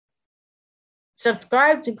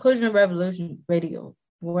Subscribe to Inclusion Revolution Radio,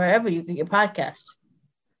 wherever you get your podcasts.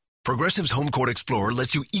 Progressive's Home Court Explorer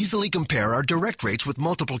lets you easily compare our direct rates with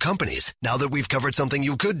multiple companies. Now that we've covered something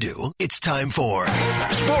you could do, it's time for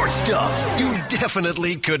sports stuff you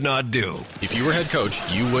definitely could not do. If you were head coach,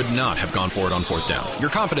 you would not have gone for it on fourth down.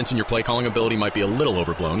 Your confidence in your play calling ability might be a little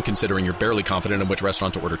overblown, considering you're barely confident in which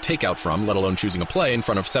restaurant to order takeout from, let alone choosing a play in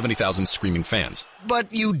front of 70,000 screaming fans.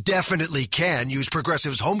 But you definitely can use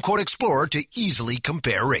Progressive's Home Court Explorer to easily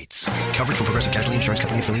compare rates. Coverage from Progressive Casualty Insurance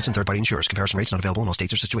Company affiliates and third-party insurers. Comparison rates not available in all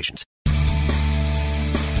states or situations.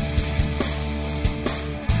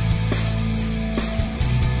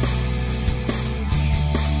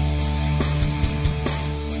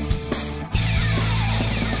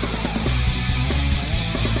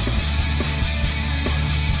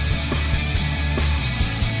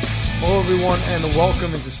 Hello, everyone, and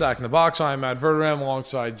welcome into Sack in the Box. I'm Matt Verderam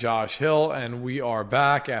alongside Josh Hill, and we are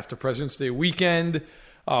back after President's Day weekend.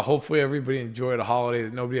 Hopefully everybody enjoyed a holiday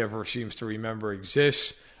that nobody ever seems to remember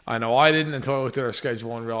exists. I know I didn't until I looked at our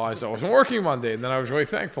schedule and realized I wasn't working Monday, and then I was really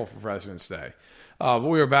thankful for President's Day. But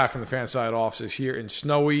we are back from the Fanside offices here in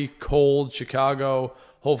snowy, cold Chicago.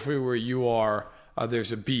 Hopefully where you are,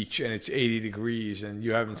 there's a beach and it's 80 degrees and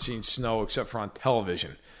you haven't seen snow except for on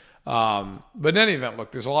television. But in any event,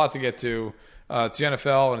 look, there's a lot to get to. It's the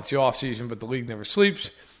NFL and it's the offseason, but the league never sleeps.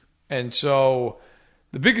 And so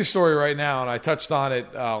the biggest story right now, and I touched on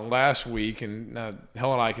it last week, and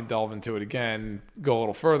Hill and I can delve into it again, go a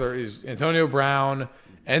little further, is Antonio Brown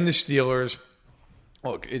and the Steelers.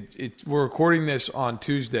 Look, we're recording this on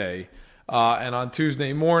Tuesday, and on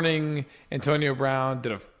Tuesday morning, Antonio Brown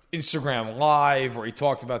did an Instagram Live where he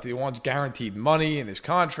talked about that he wants guaranteed money in his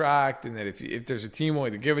contract, and that if there's a team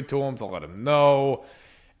willing to give it to him, to let him know.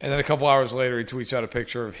 And then a couple hours later, he tweets out a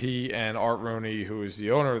picture of he and Art Rooney, who is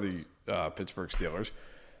the owner of the Pittsburgh Steelers,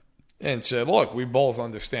 and said, look, we both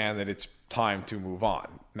understand that it's time to move on.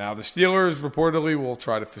 Now, the Steelers reportedly will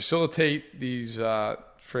try to facilitate these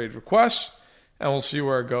trade requests, and we'll see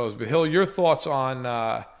where it goes. But, Hill, your thoughts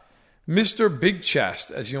on Mr. Big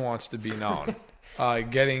Chest, as he wants to be known,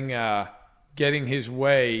 getting his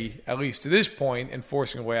way, at least to this point, and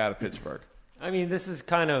forcing a way out of Pittsburgh? I mean, this is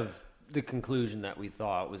kind of the conclusion that we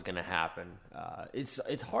thought was going to happen.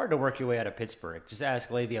 It's hard to work your way out of Pittsburgh. Just ask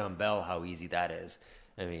Le'Veon Bell how easy that is.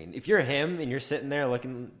 I mean, if you're him and you're sitting there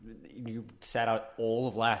looking, you sat out all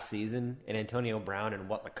of last season, and Antonio Brown in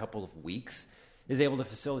a couple of weeks is able to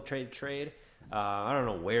facilitate a trade. I don't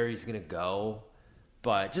know where he's going to go,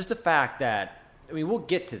 but just the fact that, I mean, we'll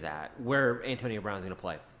get to that, where Antonio Brown's going to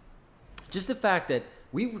play. Just the fact that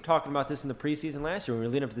we were talking about this in the preseason last year when we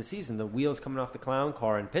were leading up to the season, the wheels coming off the clown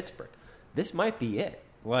car in Pittsburgh. This might be it.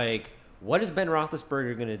 Like, what is Ben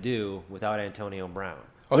Roethlisberger going to do without Antonio Brown?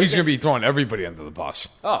 Oh, he's going to be throwing everybody under the bus.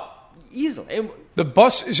 Oh, easily. The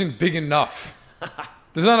bus isn't big enough.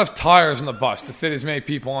 There's not enough tires in the bus to fit as many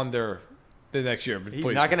people under the next year. But he's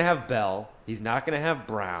not going to have Bell. He's not going to have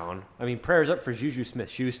Brown. I mean, prayers up for Juju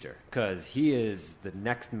Smith-Schuster, because he is the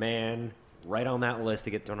next man right on that list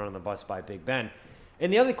to get thrown on the bus by Big Ben.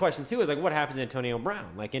 And the other question, too, is, like, what happens to Antonio Brown?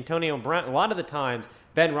 Like, Antonio Brown, a lot of the times,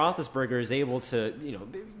 Ben Roethlisberger is able to, you know,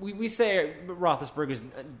 we say Roethlisberger's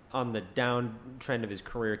on the downtrend of his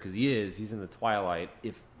career because he's in the twilight,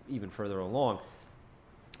 if even further along.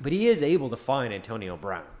 But he is able to find Antonio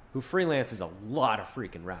Brown, who freelances a lot of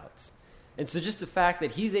freaking routes. And so just the fact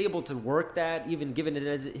that he's able to work that, even given it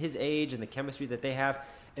as his age and the chemistry that they have,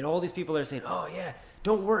 and all these people that are saying, oh, yeah,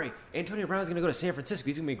 don't worry, Antonio Brown's going to go to San Francisco.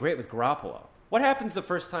 He's going to be great with Garoppolo. What happens the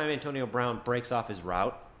first time Antonio Brown breaks off his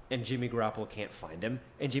route and Jimmy Garoppolo can't find him,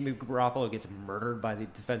 and Jimmy Garoppolo gets murdered by the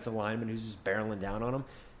defensive lineman who's just barreling down on him?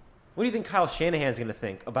 What do you think Kyle Shanahan's going to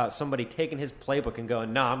think about somebody taking his playbook and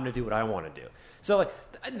going, no, I'm going to do what I want to do? So, like,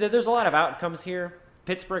 there's a lot of outcomes here.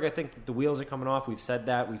 Pittsburgh, I think that the wheels are coming off. We've said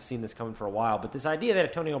that. We've seen this coming for a while. But this idea that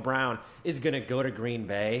Antonio Brown is going to go to Green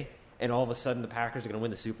Bay and all of a sudden the Packers are going to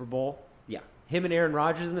win the Super Bowl, yeah. Him and Aaron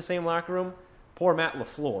Rodgers in the same locker room, poor Matt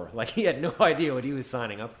LaFleur. Like, he had no idea what he was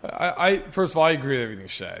signing up for. First of all, I agree with everything you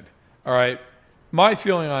said. All right. My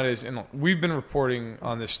feeling on it is, and we've been reporting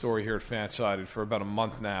on this story here at Fansided for about a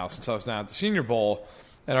month now, since I was down at the Senior Bowl,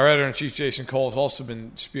 and our editor-in-chief, Jason Cole, has also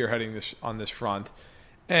been spearheading this on this front.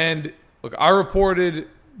 And, look, I reported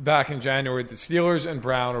back in January that Steelers and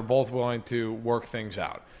Brown are both willing to work things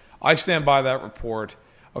out. I stand by that report.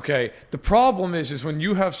 Okay, the problem is when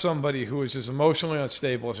you have somebody who is as emotionally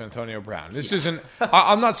unstable as Antonio Brown. This isn't.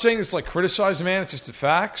 I'm not saying it's like criticize the man. It's just the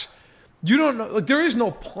facts. You don't know. Like, there is no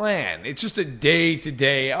plan. It's just a day to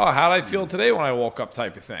day. Oh, how did I feel today when I woke up?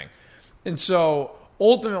 Type of thing. And so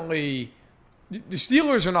ultimately, the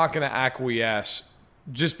Steelers are not going to acquiesce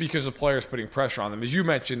just because the player's putting pressure on them. As you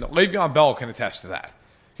mentioned, Le'Veon Bell can attest to that.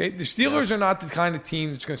 Okay, the Steelers are not the kind of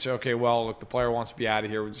team that's going to say, okay, well, look, the player wants to be out of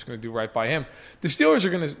here. We're just going to do right by him. The Steelers are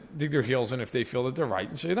going to dig their heels in if they feel that they're right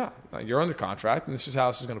and say, no, you're under contract, and this is how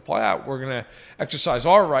this is going to play out. We're going to exercise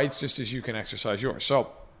our rights just as you can exercise yours. So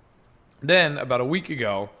then, about a week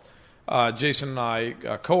ago, Jason and I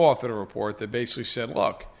co-authored a report that basically said,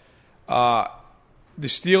 look, the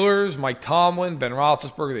Steelers, Mike Tomlin, Ben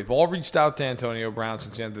Roethlisberger, they've all reached out to Antonio Brown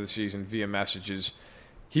since the end of the season via messages.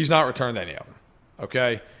 He's not returned any of them.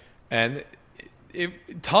 Okay? And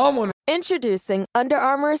Tomlin... Introducing Under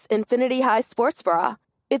Armour's Infinity High Sports Bra.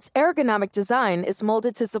 Its ergonomic design is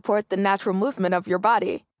molded to support the natural movement of your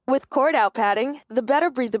body. With cord-out padding, the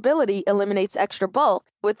better breathability eliminates extra bulk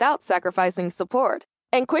without sacrificing support.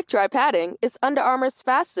 And quick-dry padding is Under Armour's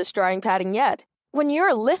fastest-drying padding yet. When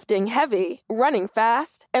you're lifting heavy, running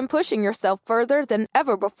fast, and pushing yourself further than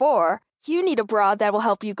ever before, you need a bra that will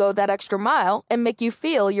help you go that extra mile and make you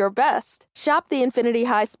feel your best. Shop the Infinity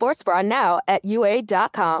High Sports Bra now at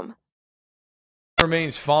UA.com.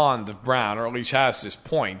 Remains fond of Brown, or at least has this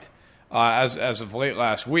point, as of late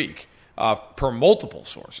last week, per multiple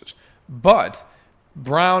sources. But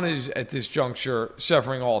Brown is, at this juncture,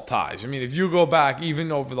 severing all ties. I mean, if you go back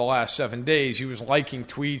even over the last 7 days, he was liking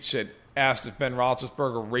tweets that asked if Ben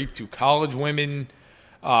Roethlisberger raped 2 college women.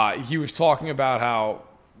 He was talking about how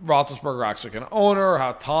Roethlisberger acts like an owner,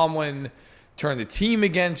 how Tomlin turned the team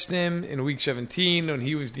against him in Week 17 when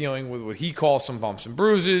he was dealing with what he calls some bumps and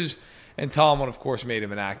bruises. And Tomlin, of course, made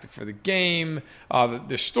him inactive for the game.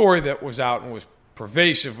 The story that was out and was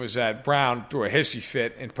pervasive was that Brown threw a hissy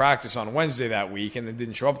fit in practice on Wednesday that week and then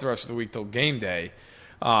didn't show up the rest of the week till game day,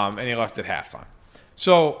 and he left at halftime.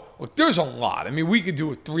 So, look, there's a lot. I mean, we could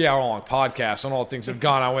do a 3-hour-long podcast on all things that have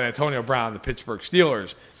gone on with Antonio Brown and the Pittsburgh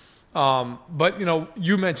Steelers. But, you know,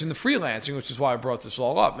 you mentioned the freelancing, which is why I brought this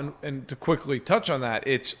all up. And to quickly touch on that,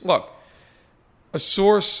 it's, look, a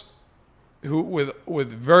source who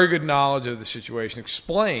with very good knowledge of the situation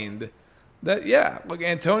explained that, yeah, look,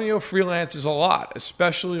 Antonio freelances a lot,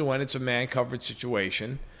 especially when it's a man-covered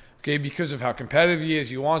situation, okay, because of how competitive he is.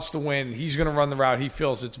 He wants to win. He's going to run the route he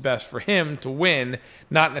feels it's best for him to win,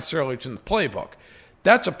 not necessarily it's in the playbook.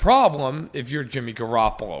 That's a problem if you're Jimmy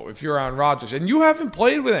Garoppolo, if you're Aaron Rodgers, and you haven't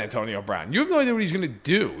played with Antonio Brown. You have no idea what he's going to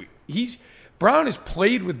do. Brown has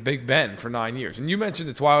played with Big Ben for 9 years, and you mentioned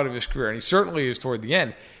the twilight of his career, and he certainly is toward the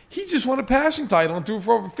end. He just won a passing title and threw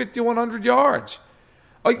for over 5,100 yards.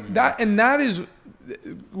 Like that, and that is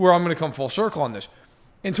where I'm going to come full circle on this.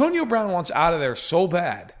 Antonio Brown wants out of there so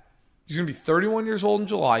bad. He's going to be 31 years old in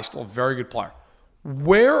July, still a very good player.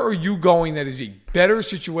 Where are you going that is a better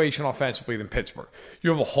situation offensively than Pittsburgh?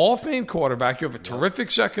 You have a Hall of Fame quarterback. You have a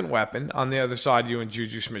terrific second weapon on the other side of you in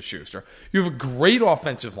Juju Smith-Schuster. You have a great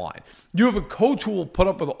offensive line. You have a coach who will put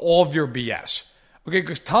up with all of your BS. Okay,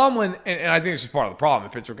 because Tomlin, and I think this is part of the problem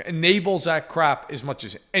in Pittsburgh, enables that crap as much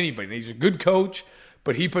as anybody. And he's a good coach,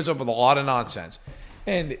 but he puts up with a lot of nonsense.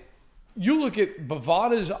 And you look at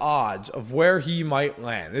Bovada's odds of where he might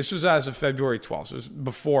land. This was as of February 12th. So this was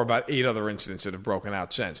before about 8 other incidents that have broken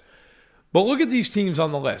out since. But look at these teams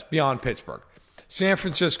on the list beyond Pittsburgh. San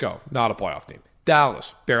Francisco, not a playoff team.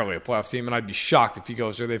 Dallas, barely a playoff team, and I'd be shocked if he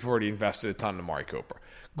goes there. They've already invested a ton in Amari Cooper.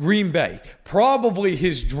 Green Bay, probably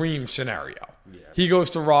his dream scenario. Yeah. He goes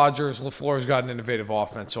to Rodgers, LaFleur's got an innovative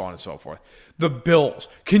offense, so on and so forth. The Bills.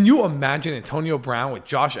 Can you imagine Antonio Brown with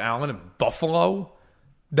Josh Allen in Buffalo?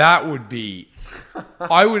 That would be,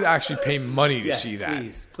 I would actually pay money to see that.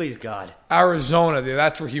 Please, God. Arizona,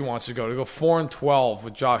 that's where he wants to go 4-12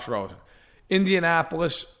 with Josh Rosen.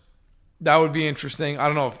 Indianapolis, that would be interesting. I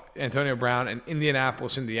don't know if Antonio Brown and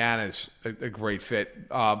Indianapolis, Indiana is a great fit,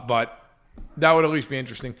 but that would at least be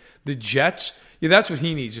interesting. The Jets, yeah, that's what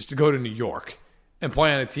he needs, is to go to New York and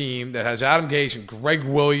play on a team that has Adam Gase and Greg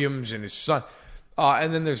Williams and his son.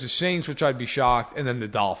 And then there's the Saints, which I'd be shocked, and then the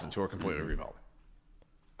Dolphins, who are completely rebuilding.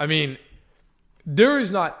 I mean, there is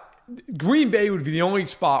not – Green Bay would be the only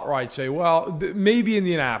spot where I'd say, well, maybe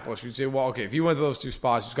Indianapolis. We'd say, well, okay, if he went to those 2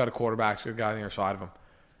 spots, he's got a quarterback, he's got a guy on the other side of him.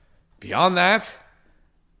 Beyond that,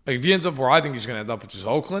 like if he ends up where I think he's going to end up, which is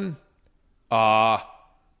Oakland,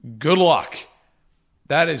 good luck.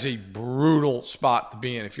 That is a brutal spot to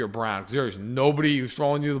be in if you're Brown, because there is nobody who's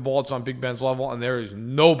throwing you the ball that's on Big Ben's level, and there is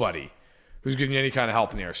nobody who's giving you any kind of help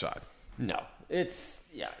on the other side. No. This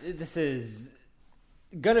is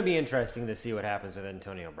going to be interesting to see what happens with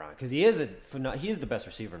Antonio Brown, because he is the best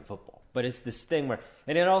receiver in football. But it's this thing where,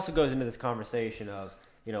 and it also goes into this conversation of,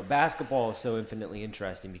 basketball is so infinitely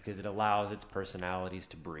interesting because it allows its personalities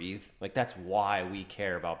to breathe. Like, that's why we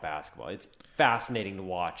care about basketball. It's fascinating to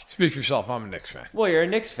watch. Speak for yourself. I'm a Knicks fan. Well, you're a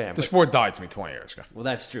Knicks fan. The sport died to me 20 years ago. Well,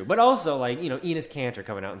 that's true. But also, Enes Kanter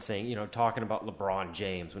coming out and saying, talking about LeBron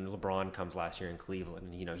James when LeBron comes last year in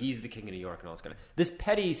Cleveland. And, he's the king of New York and all this kind of... This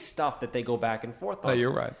petty stuff that they go back and forth on. No,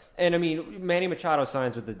 you're right. And, Manny Machado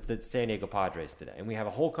signs with the San Diego Padres today. And we have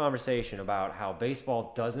a whole conversation about how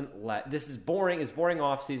baseball doesn't let... This is boring. It's boring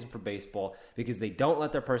off-season for baseball because they don't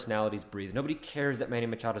let their personalities breathe. Nobody cares that Manny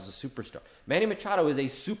Machado is a superstar. Manny Machado is a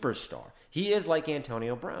superstar. He is like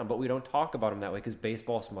Antonio Brown, but we don't talk about him that way because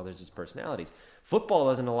baseball smothers its personalities. Football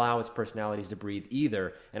doesn't allow its personalities to breathe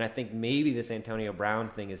either, and I think maybe this Antonio Brown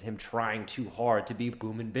thing is him trying too hard to be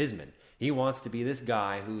Boomin Bisman. He wants to be this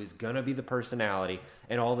guy who is going to be the personality,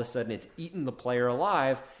 and all of a sudden it's eaten the player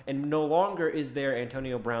alive, and no longer is there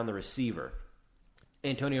Antonio Brown the receiver,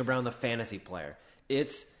 Antonio Brown the fantasy player.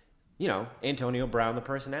 It's Antonio Brown, the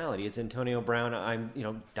personality. It's Antonio Brown. I'm,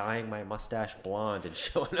 dyeing my mustache blonde and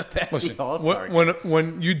showing up at the All-Star game.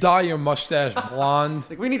 When you dye your mustache blonde,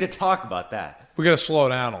 we need to talk about that. We got to slow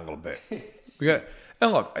down a little bit.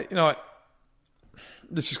 And look, you know what?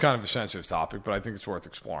 This is kind of a sensitive topic, but I think it's worth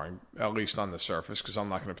exploring, at least on the surface, because I'm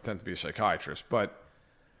not going to pretend to be a psychiatrist. But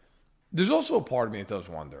there's also a part of me that does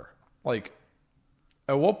wonder, at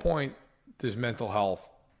what point does mental health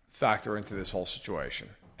factor into this whole situation?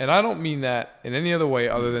 And I don't mean that in any other way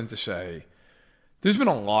other than to say there's been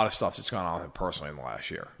a lot of stuff that's gone on with him personally in the last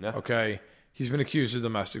year. Yeah. Okay? He's been accused of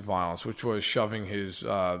domestic violence, which was shoving his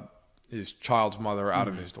child's mother out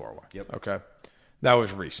of his doorway. Yep. Okay? That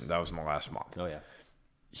was recent. That was in the last month. Oh, yeah.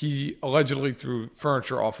 He allegedly threw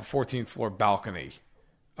furniture off a 14th floor balcony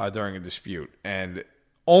during a dispute and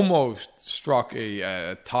almost struck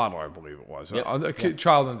a toddler, I believe it was, a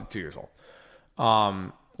child under 2 years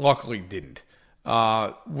old. Luckily didn't.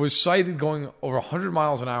 Was cited going over 100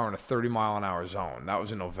 miles an hour in a 30-mile-an-hour zone. That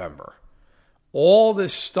was in November. All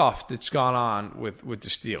this stuff that's gone on with the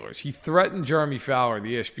Steelers. He threatened Jeremy Fowler,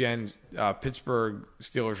 the ESPN Pittsburgh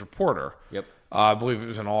Steelers reporter. Yep. I believe it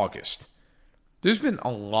was in August. There's been a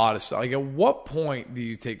lot of stuff. At what point do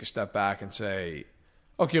you take a step back and say,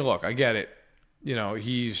 okay, look, I get it.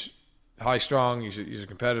 He's high-strung. He's a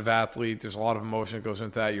competitive athlete. There's a lot of emotion that goes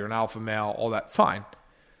into that. You're an alpha male, all that. Fine.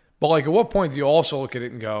 But, at what point do you also look at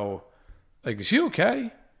it and go, is he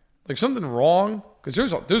okay? Something wrong? Because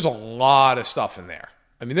there's a lot of stuff in there.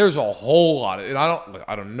 There's a whole lot. And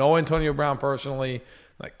I don't know Antonio Brown personally. I'm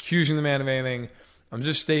not accusing the man of anything. I'm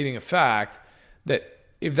just stating a fact that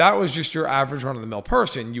if that was just your average run-of-the-mill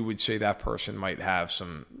person, you would say that person might have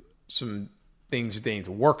some things that they need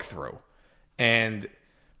to work through. And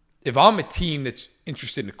if I'm a team that's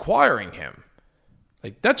interested in acquiring him,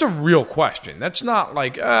 that's a real question. That's not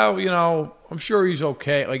I'm sure he's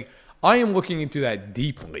okay. I am looking into that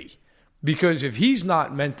deeply because if he's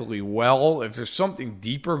not mentally well, if there's something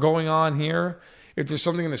deeper going on here, if there's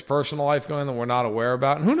something in his personal life going on that we're not aware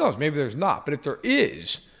about, and who knows, maybe there's not. But if there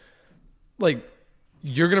is,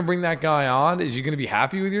 you're going to bring that guy on. Is he going to be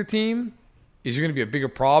happy with your team? Is he going to be a bigger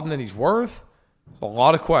problem than he's worth? There's a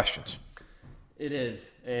lot of questions. It is.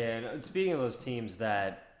 And speaking of those teams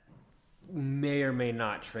that may or may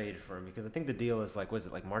not trade for him, because I think the deal is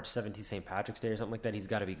March 17th, St. Patrick's Day or something like that. He's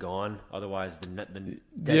got to be gone. Otherwise,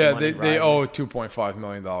 they owe a $2.5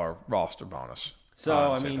 million roster bonus.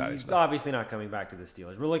 So, he's obviously not coming back to the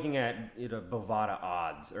Steelers. We're looking at Bovada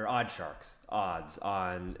odds, or OddsShark's odds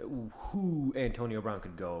on who Antonio Brown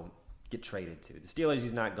could go get traded to. The Steelers,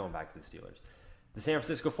 he's not going back to the Steelers. The San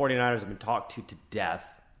Francisco 49ers have been talked to death.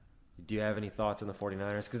 Do you have any thoughts on the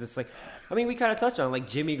 49ers? Because it's we kind of touched on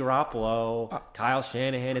Jimmy Garoppolo, Kyle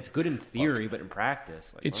Shanahan. It's good in theory, but in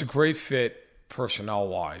practice. It's a great fit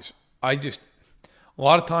personnel-wise. A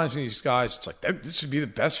lot of times in these guys, it's this would be the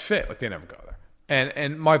best fit. They never go there.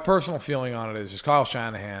 And my personal feeling on it is Kyle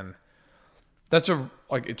Shanahan, it's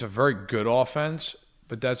a very good offense,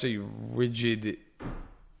 but that's a rigid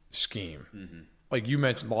scheme. Mm-hmm. You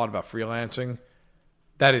mentioned a lot about freelancing.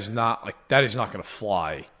 That is not going to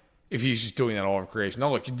fly if he's just doing that all over creation.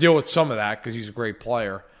 No, look, you deal with some of that because he's a great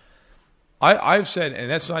player. I've said, and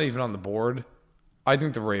that's not even on the board, I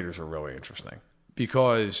think the Raiders are really interesting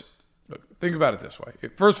because look, think about it this way.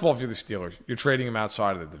 First of all, if you're the Steelers, you're trading him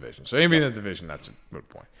outside of the division. So anybody in the division, that's a good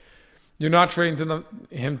point. You're not trading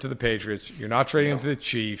him to the Patriots. You're not trading him to the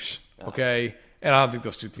Chiefs, okay? And I don't think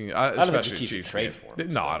those two teams, especially the Chiefs, trade for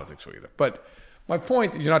him. No, I don't think so either. But my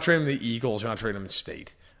point, you're not trading him to the Eagles. You're not trading him to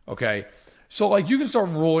State, okay? So, you can start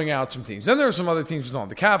ruling out some teams. Then there are some other teams that don't have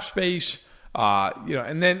the cap space,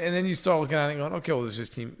 and then you start looking at it and going, okay, well, does this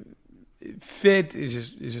team fit?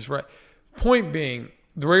 Is this right? Point being,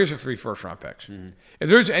 the Raiders have 3 first-round picks. If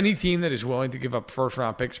there's any team that is willing to give up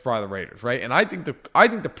first-round picks, it's probably the Raiders, right? And I think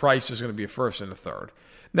the price is going to be a first and a third.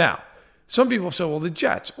 Now, some people say, well, the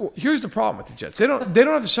Jets. Well, here's the problem with the Jets. They don't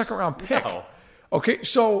have a second-round pick. No. Okay,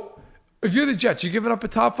 so if you're the Jets, you giving up a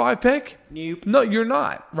top 5 pick? Nope. No, you're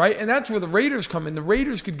not, right? And that's where the Raiders come in. The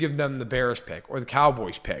Raiders could give them the Bears pick or the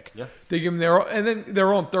Cowboys pick. Yeah. They give them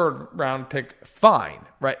their own third-round pick, fine,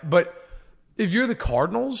 right? But if you're the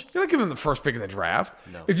Cardinals, you're not giving them the first pick in the draft.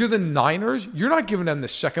 No. If you're the Niners, you're not giving them the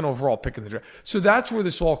second overall pick in the draft. So that's where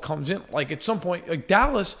this all comes in. Like at some point, like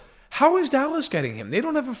Dallas, how is Dallas getting him? They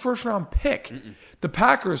don't have a first-round pick. The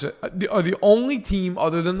Packers are the only team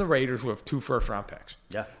other than the Raiders who have 2 first-round picks.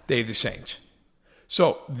 Yeah. They have the Saints.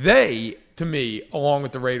 So they, to me, along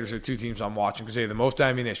with the Raiders, are 2 teams I'm watching because they have the most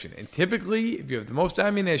ammunition. And typically, if you have the most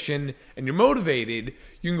ammunition and you're motivated,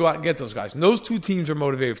 you can go out and get those guys. And those 2 teams are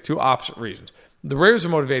motivated for 2 opposite reasons. The Raiders are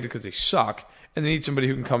motivated because they suck, and they need somebody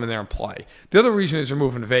who can come in there and play. The other reason is they're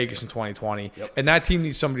moving to Vegas in 2020, and that team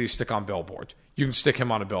needs somebody to stick on billboards. You can stick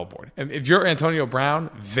him on a billboard. And if you're Antonio Brown,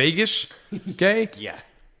 Vegas, okay? Yeah.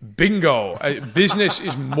 Bingo. Business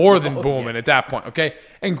is more than booming at that point, okay?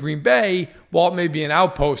 And Green Bay, while it may be an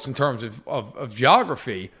outpost in terms of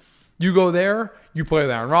geography, you go there, you play with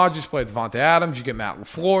Aaron Rodgers, play with Devontae Adams, you get Matt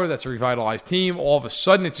LaFleur, that's a revitalized team. All of a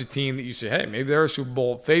sudden, it's a team that you say, hey, maybe they're a Super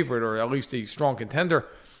Bowl favorite or at least a strong contender.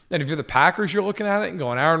 And if you're the Packers, you're looking at it and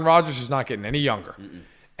going, Aaron Rodgers is not getting any younger.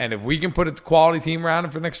 And if we can put a quality team around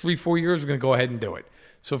him for the next 3-4 years, we're going to go ahead and do it.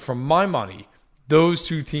 So for my money, those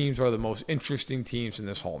 2 teams are the most interesting teams in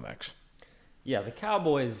this whole mix. Yeah, the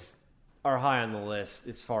Cowboys are high on the list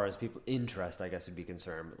as far as people interest, I guess, would be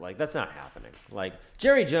concerned. But, like, that's not happening. Like,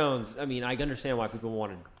 Jerry Jones, I mean, I understand why people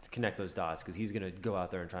want to connect those dots because he's going to go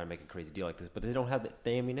out there and try and make a crazy deal like this, but they don't have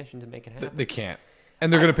the ammunition to make it happen. They can't.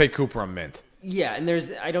 And they're going to pay Cooper a mint. Yeah, and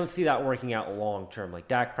I don't see that working out long term. Like,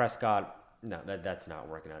 Dak Prescott, no, that's not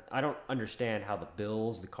working out. I don't understand how the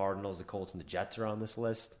Bills, the Cardinals, the Colts, and the Jets are on this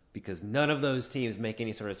list because none of those teams make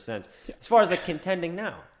any sort of sense. As far as like contending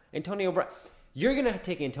now, Antonio Brown, you're going to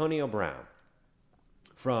take Antonio Brown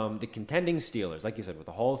from the contending Steelers, like you said, with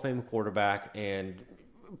a Hall of Fame quarterback and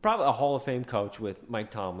probably a Hall of Fame coach with Mike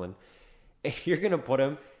Tomlin. You're going to put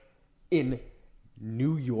him in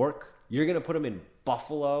New York. You're going to put him in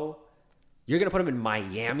Buffalo. You're going to put him in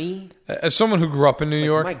Miami. As someone who grew up in New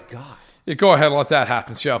York, my God. Yeah, go ahead and let that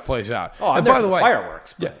happen. See how it plays out. Oh, and by the way,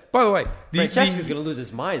 fireworks. Yeah. By the way, Francesca's going to lose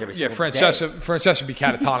his mind every single day. Francesca would be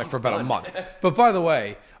catatonic for about a month. But by the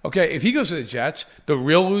way, okay, if he goes to the Jets, the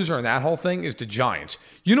real loser in that whole thing is the Giants.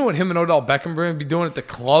 You know what him and Odell Beckham are going to be doing at the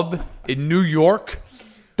club in New York?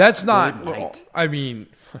 That's not. Well, I mean,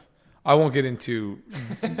 I won't get into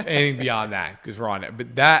anything beyond that because we're on it.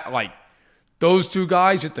 But that, like, those 2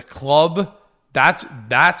 guys at the club,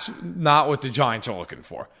 that's not what the Giants are looking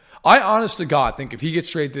for. I, honest to God, think if he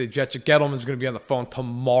gets traded to the Jets, Gettleman's going to be on the phone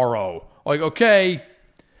tomorrow. Like, okay,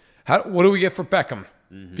 what do we get for Beckham?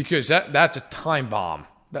 Because that's a time bomb,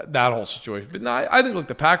 that whole situation. But no, I think, look,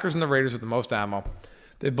 the Packers and the Raiders have the most ammo.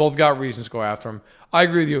 They both got reasons to go after him. I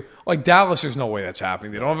agree with you. Like, Dallas, there's no way that's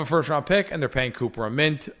happening. They don't have a first-round pick, and they're paying Cooper a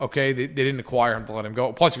mint. Okay, they didn't acquire him to let him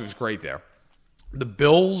go. Plus, he was great there. The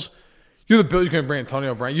Bills, you're going to bring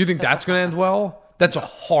Antonio Brown. You think that's going to end well? That's a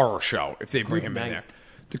horror show if they bring him in there.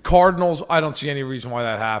 The Cardinals, I don't see any reason why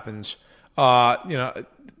that happens. The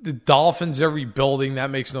Dolphins, they're rebuilding. That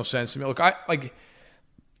makes no sense to me. Look,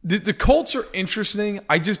 the Colts are interesting.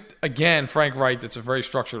 Again, Frank Wright, that's a very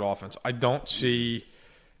structured offense. I don't see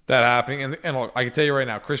that happening. And look, I can tell you right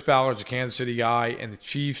now, Chris Ballard's a Kansas City guy, and the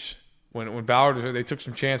Chiefs, when Ballard was there, they took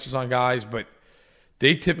some chances on guys, but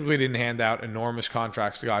they typically didn't hand out enormous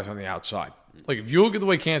contracts to guys on the outside. Like, if you look at the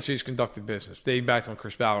way Kansas City's conducted business, dating back to when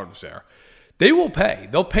Chris Ballard was there, they will pay.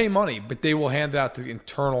 They'll pay money, but they will hand it out to the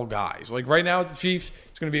internal guys. Like right now with the Chiefs,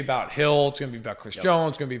 it's going to be about Hill. It's going to be about Chris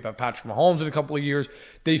Jones. It's going to be about Patrick Mahomes in a couple of years.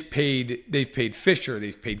 They've paid Fisher.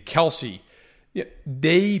 They've paid Kelsey. Yeah,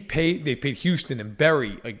 they've paid Houston and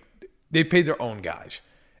Berry. Like, they paid their own guys.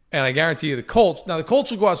 And I guarantee you the Colts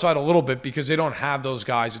will go outside a little bit because they don't have those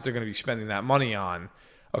guys that they're going to be spending that money on.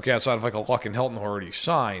 Okay, outside of like a Luck and Hilton who already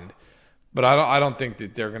signed. But I don't think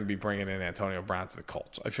that they're going to be bringing in Antonio Brown to the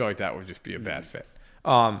Colts. I feel like that would just be a bad fit.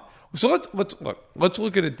 So let's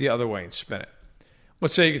look at it the other way and spin it.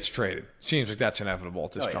 Let's say he gets traded. Seems like that's inevitable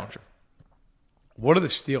at this juncture. What are the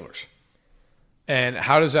Steelers? And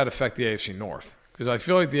how does that affect the AFC North? Because I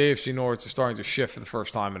feel like the AFC North is starting to shift for the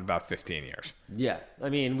first time in about 15 years. Yeah. I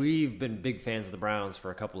mean, we've been big fans of the Browns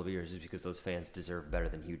for a couple of years just because those fans deserve better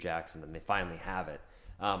than Hugh Jackson, and they finally have it.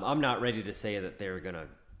 I'm not ready to say that they're going to,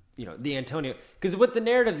 the Antonio, because what the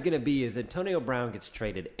narrative is going to be is Antonio Brown gets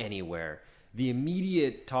traded anywhere. the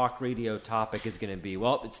immediate talk radio topic is going to be,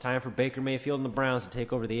 well, it's time for Baker Mayfield and the Browns to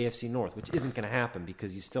take over the AFC North, which isn't going to happen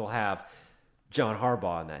because you still have John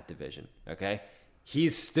Harbaugh in that division, okay?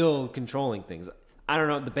 He's still controlling things. I don't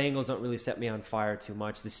know. The Bengals don't really set me on fire too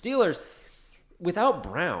much. The Steelers, without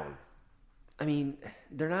Brown, I mean,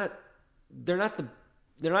 they're not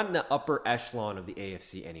in the upper echelon of the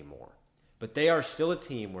AFC anymore. But they are still a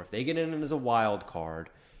team where if they get in as a wild card,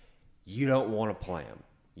 you don't want to play them.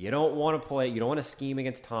 You don't want to scheme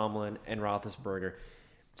against Tomlin and Roethlisberger.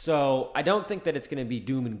 So I don't think that it's going to be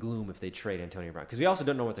doom and gloom if they trade Antonio Brown, because we also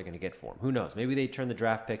don't know what they're going to get for him. Who knows? Maybe they turn the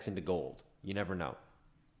draft picks into gold. You never know.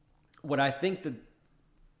 What I think that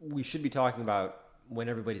we should be talking about when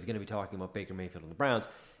everybody's going to be talking about Baker Mayfield and the Browns,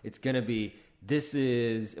 it's going to be, this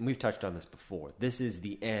is, and we've touched on this before, this is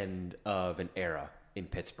the end of an era in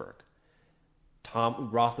Pittsburgh.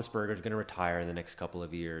 Roethlisberger is going to retire in the next couple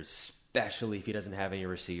of years, especially if he doesn't have any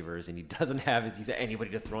receivers and he doesn't have anybody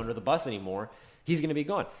to throw under the bus anymore. He's going to be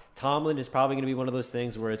gone. Tomlin is probably going to be one of those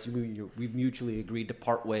things where it's we've mutually agreed to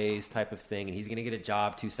part ways type of thing, and he's going to get a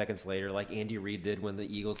job 2 seconds later, like Andy Reid did when the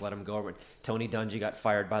Eagles let him go. When Tony Dungy got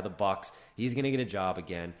fired by the Bucs, he's going to get a job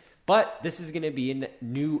again. But this is going to be a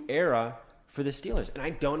new era for the Steelers, and I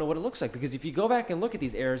don't know what it looks like, because if you go back and look at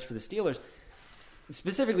these eras for the Steelers,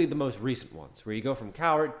 specifically the most recent ones, where you go from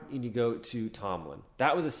Coward and you go to Tomlin,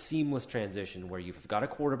 that was a seamless transition where you've got a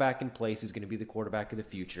quarterback in place who's going to be the quarterback of the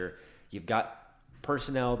future. You've got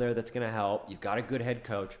personnel there that's going to help. You've got a good head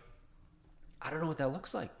coach. I don't know what that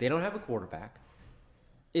looks like. They don't have a quarterback.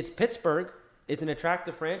 It's Pittsburgh. It's an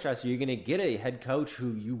attractive franchise, so you're going to get a head coach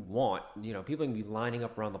who you want. You know, people are going to be lining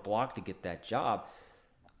up around the block to get that job.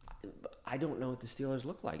 I don't know what the Steelers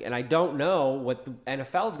look like. And I don't know what the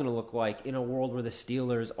NFL is going to look like in a world where the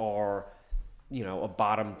Steelers are, you know, a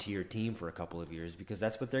bottom-tier team for a couple of years, because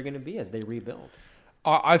that's what they're going to be as they rebuild.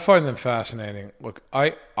 I find them fascinating. Look,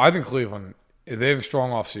 I think Cleveland, if they have a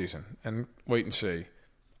strong offseason, and wait and see,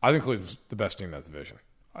 I think Cleveland's the best team in that division.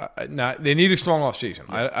 Now, they need a strong offseason.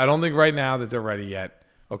 Yeah. I don't think right now that they're ready yet,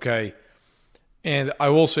 okay? And I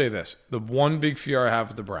will say this. The one big fear I have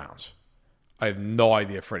with the Browns, I have no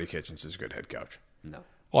idea if Freddie Kitchens is a good head coach. No.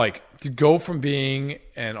 Like, to go from being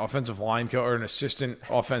an offensive line coach or an assistant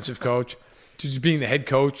offensive coach to just being the head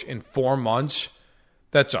coach in 4 months,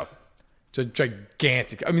 it's a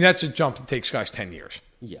gigantic – I mean, that's a jump that takes guys 10 years.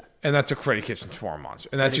 Yeah. And that took Freddie Kitchens 4 months.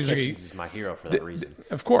 And that's Freddie usually – Kitchens is my hero for that reason.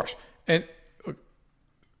 Of course. And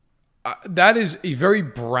that is a very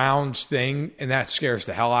Browns thing, and that scares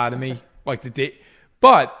the hell out of me.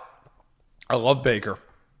 But I love Baker,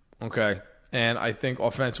 okay? And I think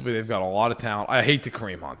offensively they've got a lot of talent. I hate the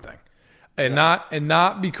Kareem Hunt thing. And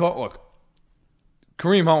not because – look,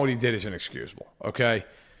 Kareem Hunt, what he did is inexcusable, okay?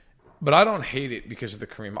 But I don't hate it because of the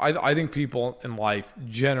Kareem. I think people in life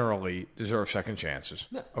generally deserve second chances,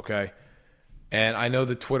 okay? And I know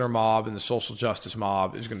the Twitter mob and the social justice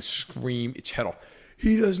mob is going to scream its head off.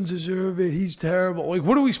 He doesn't deserve it. He's terrible. Like,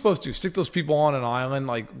 what are we supposed to do? Stick those people on an island?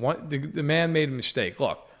 Like, the man made a mistake.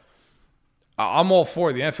 Look, I'm all for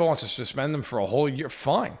it. The NFL wants to suspend them for a whole year.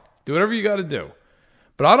 Fine. Do whatever you got to do.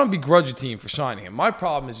 But I don't begrudge a team for signing him. My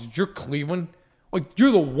problem is you're Cleveland. Like,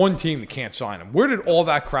 you're the one team that can't sign him. Where did all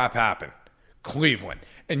that crap happen? Cleveland.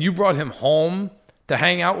 And you brought him home to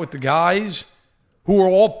hang out with the guys who were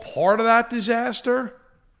all part of that disaster?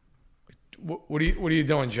 What are you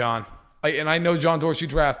doing, John? And I know John Dorsey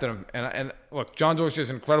drafted him. And look, John Dorsey has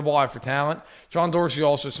an incredible eye for talent. John Dorsey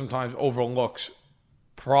also sometimes overlooks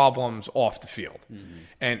problems off the field. Mm-hmm.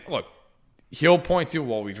 And look, he'll point to,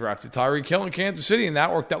 well, we drafted Tyreek Hill in Kansas City, and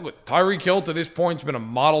that worked out. Look, Tyreek Hill to this point has been a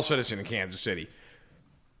model citizen in Kansas City.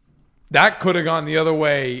 That could have gone the other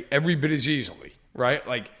way every bit as easily, right?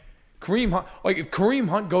 Like, Kareem Hunt, like if Kareem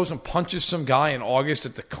Hunt goes and punches some guy in August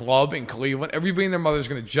at the club in Cleveland, everybody and their mother is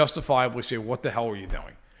going to justifiably say, what the hell were you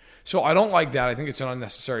doing? So I don't like that. I think it's an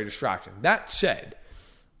unnecessary distraction. That said,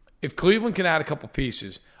 if Cleveland can add a couple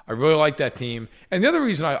pieces, I really like that team. And the other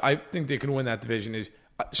reason I think they can win that division is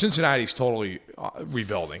Cincinnati's totally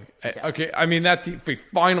rebuilding. Yeah. Okay, I mean, that team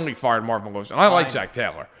finally fired Marvin Lewis, and I like Zach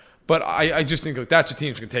Taylor. But I just think that's a team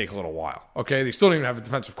that's going to take a little while. Okay, they still don't even have a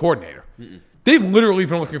defensive coordinator. Mm-mm. They've literally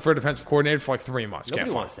been looking for a defensive coordinator for like 3 months.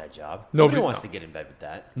 Nobody wants that job. Nobody wants to get in bed with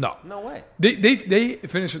that. No way. They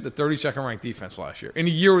finished with the 32nd ranked defense last year in a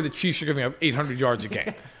year where the Chiefs are giving up 800 yards a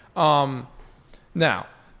game. Now,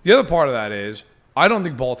 the other part of that is I don't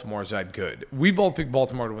think Baltimore is that good. We both picked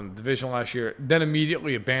Baltimore to win the division last year, then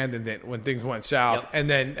immediately abandoned it when things went south, and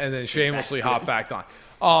then shamelessly hopped back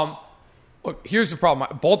on. Look, here's the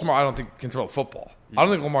problem. Baltimore, I don't think, can throw the football. Mm-hmm. I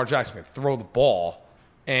don't think Lamar Jackson can throw the ball.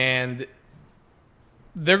 And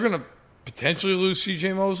they're going to potentially lose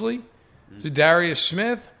C.J. Mosley. Darius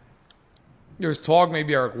Smith. There's talk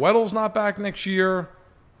maybe Eric Weddle's not back next year.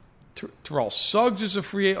 Terrell Suggs is a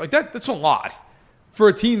free agent. Like that's a lot for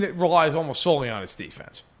a team that relies almost solely on its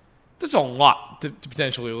defense. That's a lot to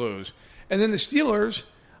potentially lose. And then the Steelers,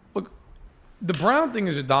 look, the Brown thing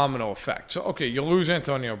is a domino effect. So, okay, you lose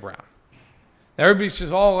Antonio Brown. Everybody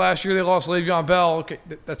says, last year they lost Le'Veon Bell. Okay,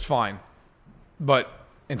 that's fine. But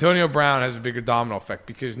Antonio Brown has a bigger domino effect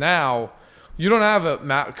because now you don't have a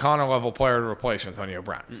Matt Connor-level player to replace Antonio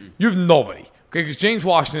Brown. Mm-mm. You have nobody. Okay, because James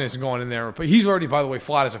Washington isn't going in there. But he's already, by the way,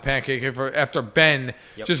 flat as a pancake after Ben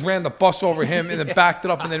just ran the bus over him and then backed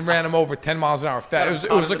it up and then ran him over 10 miles an hour. It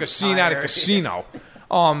was like a scene out of Casino.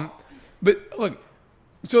 But look,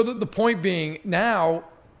 so the point being, now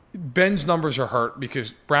Ben's numbers are hurt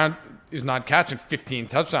because Brown is not catching 15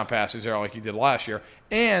 touchdown passes there like he did last year.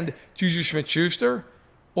 And Juju Smith-Schuster,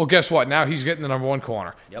 well, guess what? Now he's getting the number one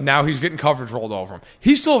corner. Yep. Now he's getting coverage rolled over him.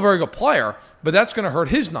 He's still a very good player, but that's going to hurt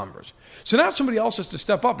his numbers. So now somebody else has to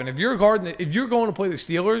step up. And if you're going to play the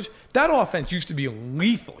Steelers, that offense used to be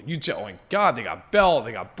lethal. You'd say, oh, my God, they got Bell,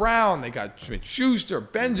 they got Brown, they got Smith-Schuster,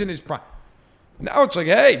 Ben's in his prime. Now it's like,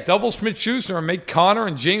 hey, double Smith-Schuster and make Connor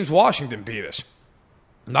and James Washington beat us.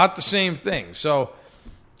 Not the same thing. So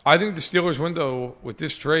I think the Steelers' window with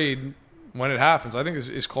this trade, when it happens, I think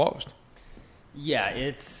is closed. Yeah,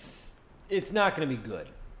 it's not going to be good.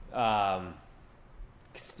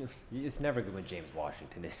 It's never good when James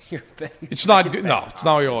Washington is your best. It's not good. No, it's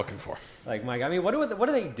not what you're looking for. Like, Mike, I mean, what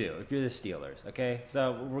do they do if you're the Steelers? Okay,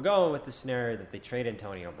 so we're going with the scenario that they trade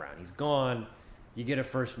Antonio Brown. He's gone. You get a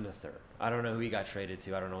first and a third. I don't know who he got traded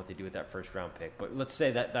to. I don't know what they do with that first-round pick. But let's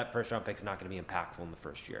say that first-round pick's not going to be impactful in the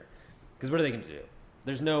first year. Because what are they going to do?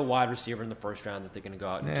 There's no wide receiver in the first round that they're going to go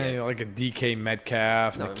out and get. Like a DK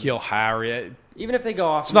Metcalf, N'Keal Harry. Even if they go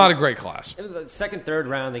off... It's not a great class. In the second, third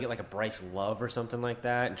round, they get like a Bryce Love or something like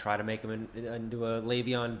that and try to make him into a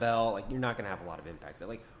Le'Veon Bell. Like, you're not going to have a lot of impact.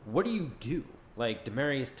 Like, what do you do? Like,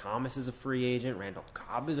 Demaryius Thomas is a free agent. Randall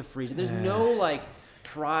Cobb is a free agent. There's no, like...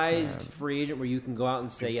 prized free agent where you can go out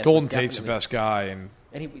and say, yes, Golden Tate's the best guy, and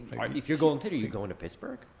if you're Golden Tate, are you going to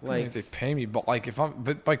Pittsburgh? Like, I mean, if they pay me, but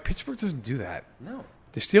Pittsburgh doesn't do that. No,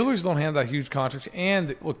 the Steelers don't have that huge contract,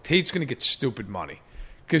 and look, Tate's going to get stupid money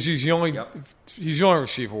because he's the only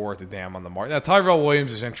receiver worth a damn on the market. Now Tyrell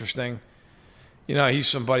Williams is interesting, he's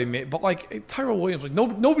somebody, but like Tyrell Williams, like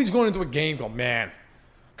nobody's going into a game going, man,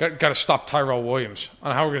 got to stop Tyrell Williams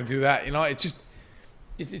on how we're going to do that. It's just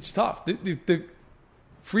it's tough. The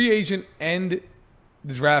free agent and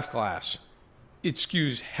the draft class, it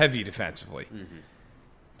skews heavy defensively. Mm-hmm.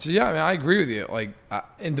 So, yeah, I mean, I agree with you. Like,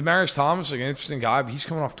 and Demaryius Thomas, like an interesting guy, but he's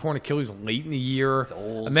coming off torn Achilles late in the year. He's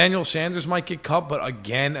old. Emmanuel Sanders might get cut, but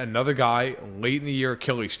again, another guy late in the year,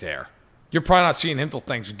 Achilles tear. You're probably not seeing him till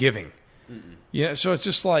Thanksgiving. Mm-mm. Yeah, so it's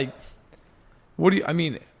just like,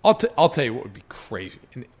 I'll tell you what would be crazy.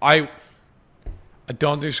 And I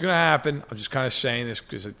don't think it's going to happen. I'm just kind of saying this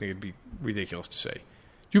because I think it'd be ridiculous to say.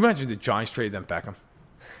 Do you imagine the Giants trade them Beckham?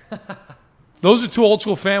 Those are two old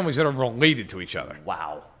school families that are related to each other.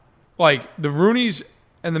 Wow. Like the Rooneys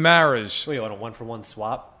and the Maras. Wait, you want a 1-for-1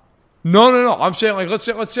 swap? No. I'm saying like let's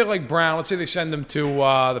say like Brown. Let's say they send them to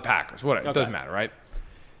the Packers. Whatever. Okay. It doesn't matter, right?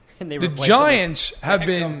 And the Giants have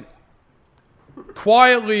been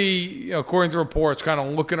quietly, according to reports, kind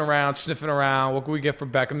of looking around, sniffing around. What can we get for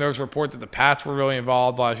Beckham? There was a report that the Pats were really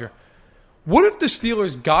involved last year. What if the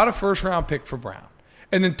Steelers got a first-round pick for Brown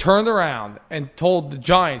and then turned around and told the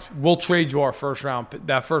Giants, we'll trade you our first-round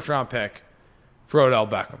pick for Odell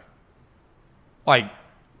Beckham? Like,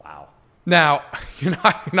 wow. Now, you're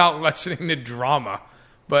not lessening the drama,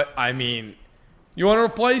 but, I mean, you want to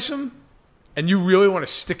replace him and you really want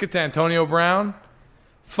to stick it to Antonio Brown?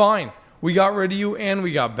 Fine. We got rid of you and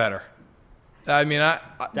we got better. I mean,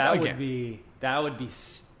 that would be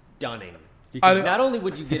stunning. Because not only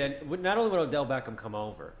would Odell Beckham come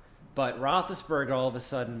over, but Roethlisberger all of a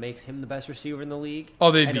sudden makes him the best receiver in the league.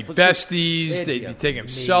 Oh, they'd be besties. They'd be taking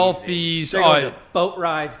selfies. They're going boat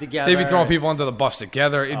rides together. They'd be throwing people under the bus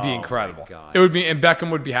together. It'd be incredible. It would be, and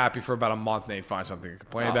Beckham would be happy for about a month, and they'd find something to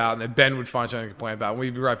complain about, and then Ben would find something to complain about, and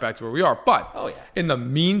we'd be right back to where we are. But in the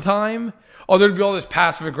meantime, there'd be all this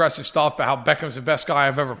passive-aggressive stuff about how Beckham's the best guy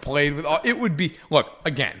I've ever played with. It would be, look,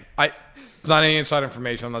 again, it's not any inside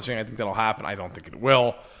information. I'm not saying I think that'll happen. I don't think it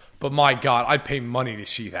will. But my God, I'd pay money to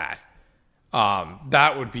see that.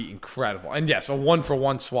 That would be incredible. And yes, a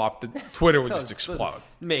 1-for-1 swap, the Twitter would just explode.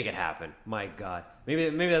 Make it happen. My God. Maybe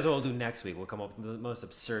that's what we'll do next week. We'll come up with the most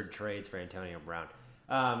absurd trades for Antonio Brown.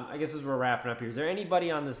 I guess as we're wrapping up here, is there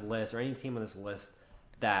anybody on this list or any team on this list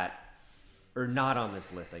that or not on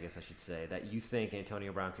this list, I guess I should say, that you think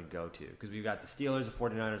Antonio Brown could go to? Because we've got the Steelers, the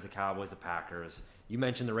 49ers, the Cowboys, the Packers. You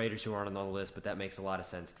mentioned the Raiders who aren't on the list, but that makes a lot of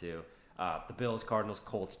sense too. The Bills, Cardinals,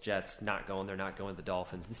 Colts, Jets, not going. They're not going. The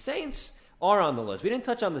Dolphins. The Saints are on the list. We didn't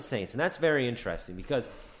touch on the Saints, and that's very interesting because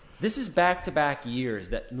this is back-to-back years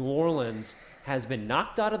that New Orleans has been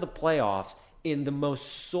knocked out of the playoffs in the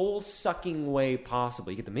most soul-sucking way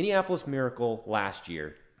possible. You get the Minneapolis Miracle last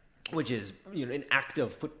year, which is an act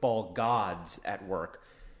of football gods at work.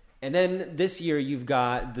 And then this year you've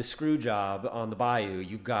got the screw job on the Bayou.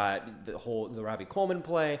 You've got the Robbie Coleman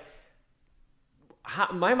play.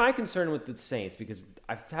 My concern with the Saints, because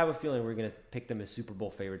I have a feeling we're going to pick them as Super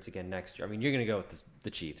Bowl favorites again next year. I mean, you're going to go with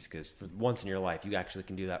the Chiefs because for once in your life, you actually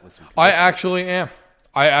can do that with some conviction.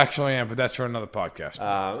 I actually am, but that's for another podcast.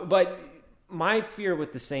 But my fear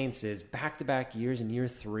with the Saints is back-to-back years in year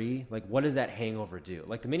 3, like what does that hangover do?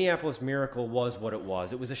 Like the Minneapolis Miracle was what it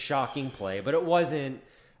was. It was a shocking play, but it wasn't,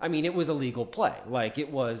 it was a legal play. Like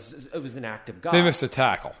it was an act of God. They missed a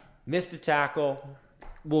tackle.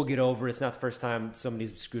 We'll get over it. It's not the first time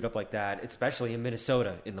somebody's screwed up like that, especially in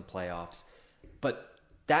Minnesota in the playoffs. But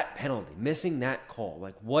that penalty, missing that call,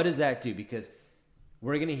 like what does that do? Because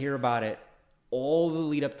we're going to hear about it all the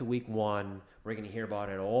lead up to week 1. We're going to hear about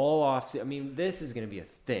it all off. This is going to be a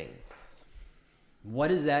thing. What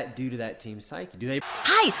does that do to that team's psyche?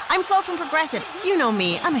 Hi, I'm Flo from Progressive. You know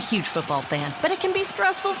me, I'm a huge football fan, but it can be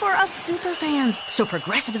stressful for us super fans. So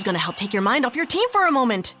Progressive is going to help take your mind off your team for a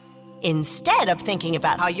moment. Instead of thinking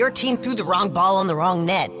about how your team threw the wrong ball on the wrong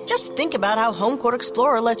net, just think about how Home Court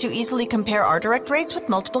Explorer lets you easily compare our direct rates with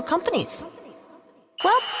multiple companies.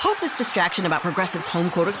 Well, hope this distraction about Progressive's Home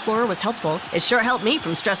Court Explorer was helpful. It sure helped me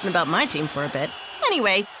from stressing about my team for a bit.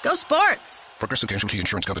 Anyway, go sports! Progressive Casualty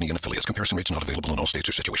Insurance Company and Affiliates. Comparison rates not available in all states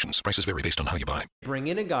or situations. Prices vary based on how you buy. Bring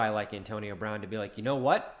in a guy like Antonio Brown to be like, you know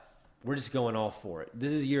what? We're just going all for it.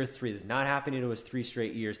 This is year 3. This is not happening to us 3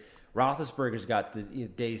 straight years. Roethlisberger's got the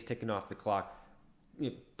days ticking off the clock.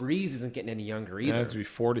 Breeze isn't getting any younger either. He has to be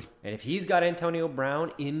 40. And if he's got Antonio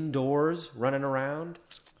Brown indoors running around.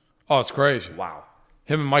 Oh, it's crazy. Wow.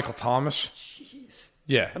 Him and Michael Thomas. Jeez.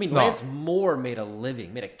 Yeah. Lance Moore made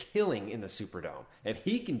a killing in the Superdome. If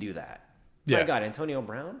he can do that. My God, Antonio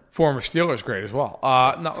Brown? Former Steelers great as well.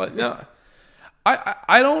 No.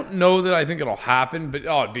 I don't know that I think it'll happen, but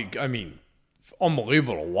it'd be,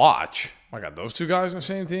 unbelievable to watch. My God, those two guys on the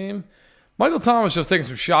same team. Michael Thomas just taking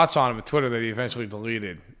some shots on him at Twitter that he eventually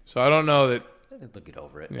deleted. So I don't know that. They'll get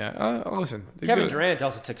over it. Yeah, listen. Kevin Durant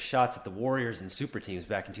also took shots at the Warriors and super teams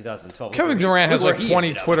back in 2012. Kevin Durant has like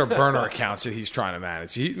 20 Twitter burner accounts that he's trying to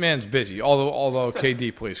manage. Man's busy. Although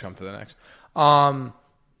KD, please come to the next. I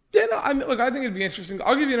think it'd be interesting.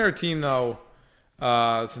 I'll give you another team though,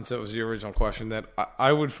 since that was the original question that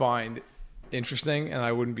I would find interesting, and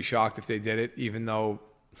I wouldn't be shocked if they did it, even though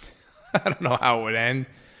I don't know how it would end.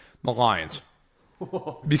 The Lions.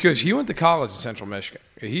 Because he went to college in Central Michigan.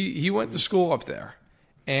 He went to school up there.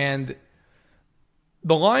 And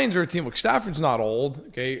the Lions are a team. Look, Stafford's not old,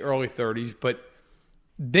 early 30s, but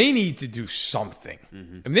they need to do something.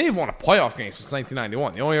 Mm-hmm. They've won a playoff game since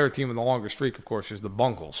 1991. The only other team with a longer streak, of course, is the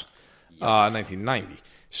Bungles, 1990.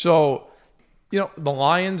 So, the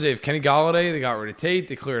Lions, they have Kenny Golladay. They got rid of Tate.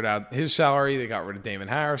 They cleared out his salary. They got rid of Damon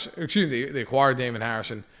Harrison. They acquired Damon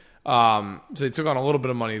Harrison. So they took on a little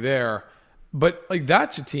bit of money there. But,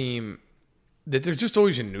 that's a team that they're just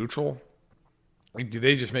always in neutral. Do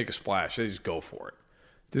they just make a splash? They just go for it.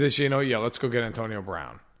 Do they say, let's go get Antonio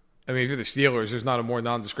Brown? If you're the Steelers, there's not a more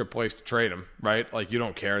nondescript place to trade him, right? You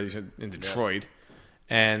don't care. He's in Detroit.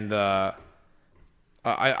 Yeah. And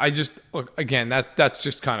I just, look, again, that's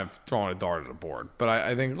just kind of throwing a dart at the board. But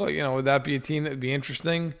I think, would that be a team that would be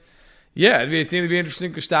interesting? Yeah, it'd be a team that'd be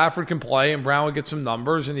interesting because Stafford can play and Brown would get some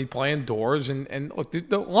numbers and he'd play indoors. And look,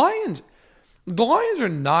 the Lions are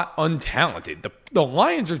not untalented. The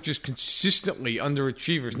Lions are just consistently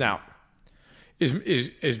underachievers. Now,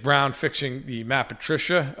 is Brown fixing the Matt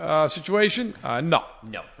Patricia situation? No.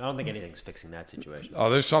 No, I don't think anything's fixing that situation. Oh,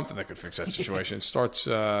 there's something that could fix that situation. It starts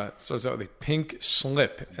out with a pink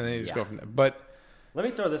slip, and then you just go from there. But let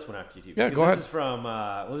me throw this one after you. Yeah, go ahead.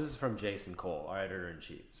 This is from Jason Cole, our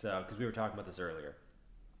editor-in-chief. So, because we were talking about this earlier.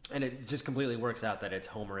 And it just completely works out that it's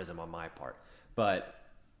homerism on my part. But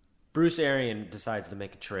Bruce Arians decides to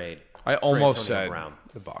make a trade. I almost said Brown.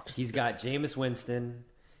 The Bucs. He's got Jameis Winston.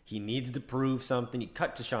 He needs to prove something. You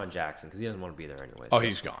cut Deshaun Jackson because he doesn't want to be there anyways. Oh,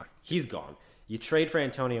 he's gone. He's gone. You trade for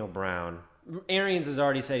Antonio Brown. Arians has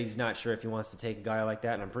already said he's not sure if he wants to take a guy like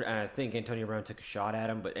that, and I think Antonio Brown took a shot at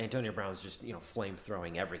him, but Antonio Brown's just flame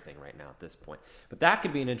throwing everything right now at this point. But that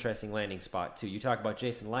could be an interesting landing spot too. You talk about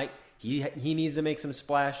Jason Licht; he needs to make some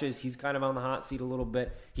splashes. He's kind of on the hot seat a little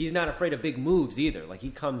bit. He's not afraid of big moves either. Like he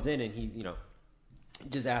comes in and he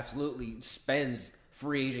just absolutely spends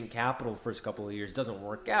free agent capital the first couple of years, doesn't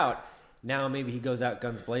work out. Now maybe he goes out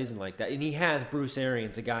guns blazing like that, and he has Bruce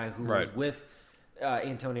Arians, a guy who was with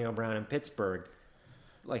Antonio Brown in Pittsburgh.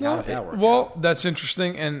 How does that work? Well, that's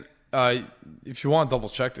interesting. And if you want to double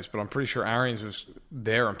check this, but I'm pretty sure Arians was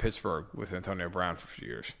there in Pittsburgh with Antonio Brown for a few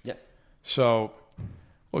years. Yeah. So,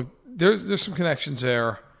 look, there's some connections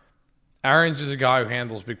there. Arians is a guy who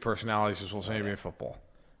handles big personalities as well as anybody in football.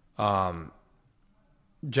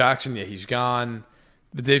 Jackson, he's gone,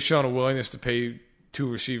 but they've shown a willingness to pay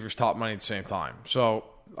two receivers top money at the same time. So.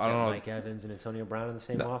 I don't know. Mike Evans and Antonio Brown in the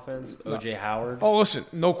same offense. O.J. Howard. Oh, listen,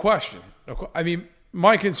 no question. I mean,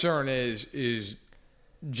 my concern is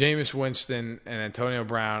Jameis Winston and Antonio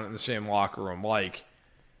Brown in the same locker room. Like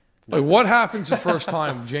what happens the first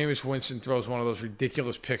time Jameis Winston throws one of those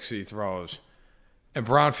ridiculous picks that he throws, and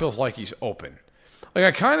Brown feels like he's open? Like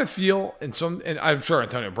I kind of feel and I'm sure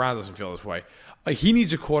Antonio Brown doesn't feel this way. Like he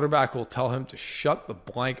needs a quarterback who will tell him to shut the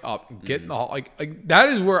blank up and get in the like that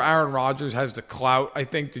is where Aaron Rodgers has the clout, I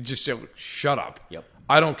think, to just say, shut up. Yep.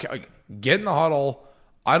 I don't care. Like, get in the huddle.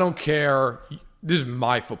 I don't care. This is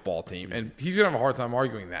my football team. And he's going to have a hard time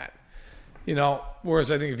arguing that. Whereas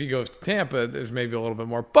I think if he goes to Tampa, there's maybe a little bit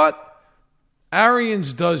more. But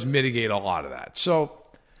Arians does mitigate a lot of that. So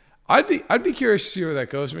I'd be curious to see where that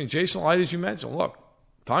goes. I mean, Jason Licht, as you mentioned, look,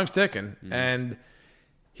 time's ticking. Mm-hmm. And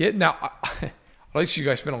I'd like to see you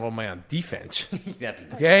guys spend a little money on defense.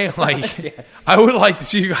 That'd be nice. Okay? I would like to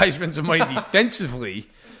see you guys spend some money defensively.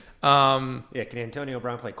 Can Antonio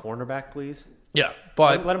Brown play cornerback, please? Yeah,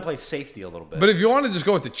 but... Let him play safety a little bit. But if you want to just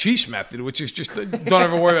go with the Chiefs method, which is just don't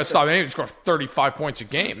ever worry about stopping anyone, just score 35 points a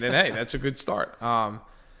game, then, hey, that's a good start. And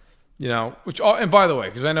by the way,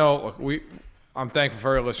 because I know, look, I'm thankful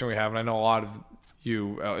for every listener we have, and I know a lot of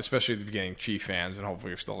you, especially at the beginning, Chief fans, and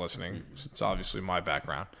hopefully you're still listening. It's obviously my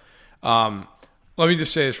background. Let me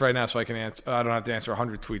just say this right now so I can answer. I don't have to answer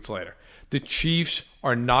 100 tweets later. The Chiefs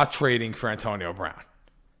are not trading for Antonio Brown.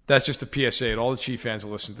 That's just a PSA to all the Chief fans who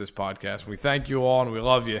listen to this podcast. We thank you all and we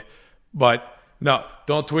love you. But no,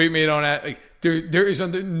 don't tweet me. There is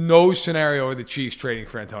under no scenario where the Chiefs trading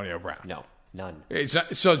for Antonio Brown. No, none.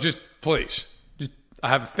 So just please. I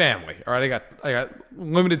have a family, all right? I got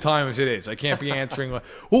limited time as it is. I can't be answering well,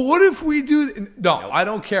 what if we do No, nope. I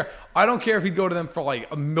don't care. I don't care if he'd go to them for like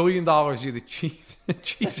 $1 million a year. The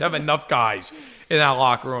Chiefs have enough guys in that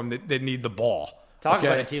locker room that need the ball. Talk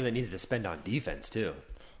about a team that needs to spend on defense, too.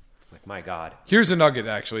 Like, my God. Here's a nugget,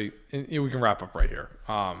 actually, and we can wrap up right here.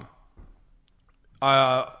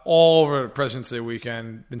 All over President's Day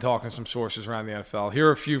weekend, been talking to some sources around the NFL. Here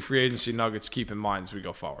are a few free agency nuggets to keep in mind as we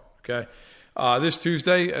go forward, okay? This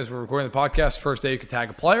Tuesday, as we're recording the podcast, first day you could tag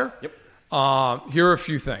a player. Yep. Here are a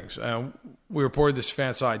few things. We reported this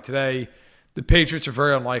fan side today. The Patriots are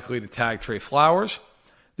very unlikely to tag Trey Flowers.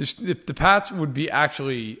 The Pats would be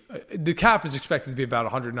actually the cap is expected to be about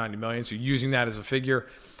 $190 million. So using that as a figure,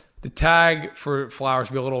 the tag for Flowers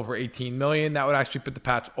would be a little over $18 million. That would actually put the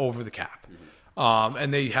Pats over the cap. Mm-hmm.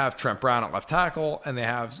 And they have Trent Brown at left tackle, and they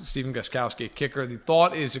have Stephen Gostkowski at kicker. The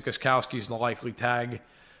thought is that Gostkowski is the likely tag.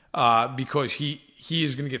 Because he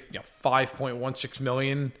is going to get $5.16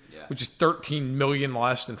 million, which is $13 million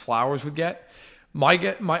less than Flowers would get. My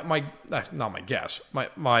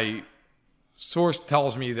source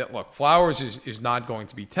tells me that look, Flowers is not going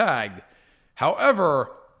to be tagged.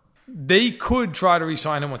 However, they could try to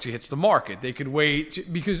re-sign him once he hits the market. They could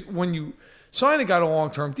wait because when you sign a guy to a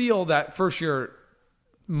long-term deal, that first year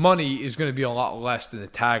money is going to be a lot less than the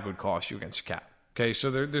tag would cost you against cap. Okay,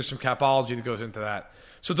 so there's some capology that goes into that.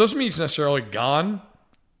 So it doesn't mean it's necessarily gone.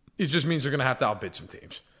 It just means they're going to have to outbid some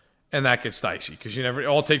teams. And that gets dicey because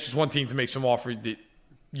all it takes is one team to make some offer that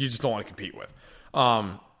you just don't want to compete with.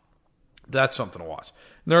 That's something to watch.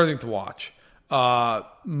 Another thing to watch.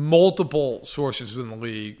 Multiple sources within the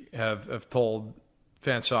league have told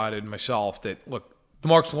Fansided and myself that, look,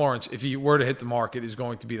 DeMarcus Lawrence, if he were to hit the market, is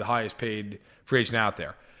going to be the highest paid free agent out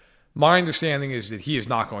there. My understanding is that he is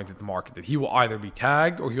not going to hit the market, that he will either be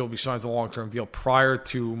tagged or he'll be signed to a long-term deal prior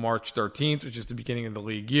to March 13th, which is the beginning of the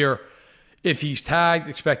league year. If he's tagged,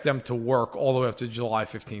 expect them to work all the way up to July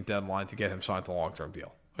 15th deadline to get him signed to a long-term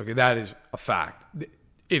deal. Okay, that is a fact.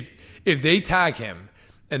 If they tag him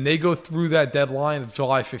and they go through that deadline of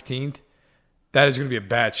July 15th, that is going to be a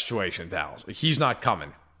bad situation in Dallas. He's not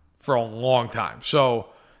coming for a long time. So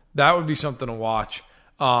that would be something to watch.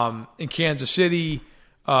 In Kansas City,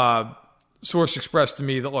 source expressed to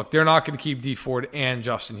me that, look, they're not going to keep Dee Ford and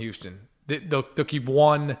Justin Houston. They'll keep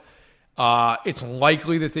one. It's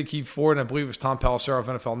likely that they keep Ford, and I believe it was Tom Pelissero of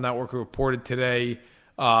NFL Network who reported today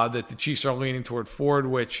that the Chiefs are leaning toward Ford,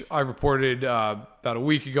 which I reported about a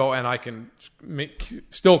week ago, and I can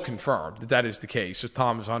still confirm that is the case. So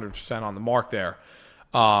Tom is 100% on the mark there.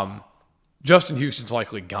 Justin Houston's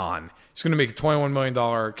likely gone. He's going to make a $21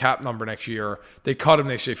 million cap number next year. They cut him,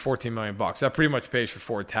 they say $14 million. That pretty much pays for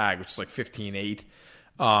Ford tag, which is like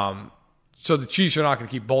 $15.8. So the Chiefs are not going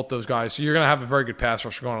to keep both those guys. So you're going to have a very good pass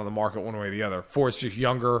rusher going on the market one way or the other. Ford's just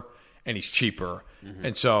younger, and he's cheaper. Mm-hmm.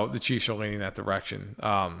 And so the Chiefs are leaning that direction.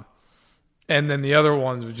 And then the other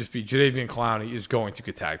ones would just be Jadeveon Clowney is going to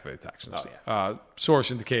get tagged by the Texans. Oh, yeah.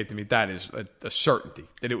 Source indicated to me that is a certainty,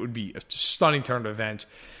 that it would be a stunning turn of events.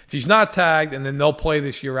 If he's not tagged, and then they'll play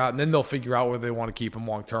this year out, and then they'll figure out whether they want to keep him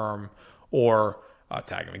long term or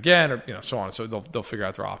tag him again, or so on. So they'll figure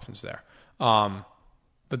out their options there.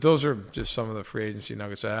 But those are just some of the free agency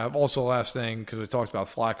nuggets I have. Also, last thing, because we talked about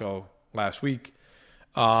Flacco last week,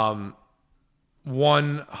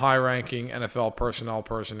 one high-ranking NFL personnel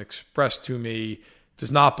person expressed to me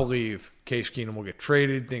does not believe Case Keenum will get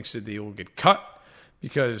traded, thinks that he will get cut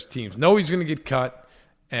because teams know he's going to get cut,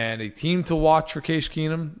 and a team to watch for Case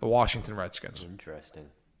Keenum, the Washington Redskins. Interesting.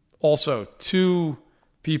 Also, two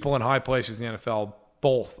people in high places in the NFL,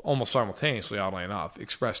 both almost simultaneously, oddly enough,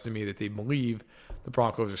 expressed to me that they believe the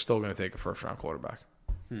Broncos are still going to take a first-round quarterback.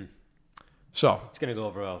 So it's going to go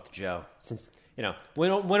over well with Joe, since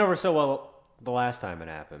went over so well the last time it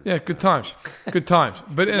happened. Yeah, good times. Good times.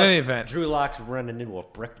 But in any event, Drew Lock's running into a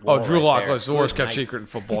brick wall. Oh, Drew Lock was the worst kept secret in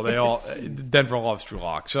football. They all Denver loves Drew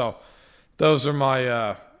Lock. So those are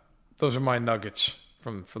my nuggets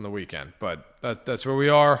from the weekend. But that's where we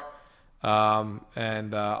are.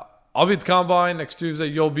 And I'll be at the Combine next Tuesday.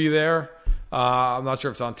 You'll be there. I'm not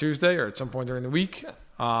sure if it's on Tuesday or at some point during the week.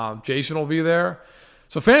 Jason will be there.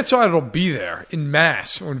 So Fanside will be there in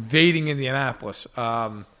mass. We're invading Indianapolis.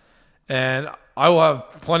 And I will have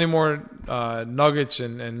plenty more nuggets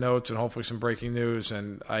and notes and hopefully some breaking news.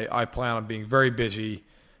 And I plan on being very busy.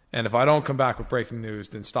 And if I don't come back with breaking news,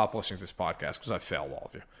 then stop listening to this podcast because I failed all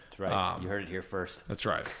of you. That's right. You heard it here first. That's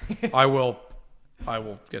right. I will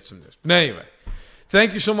get some news. But anyway,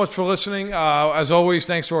 thank you so much for listening. As always,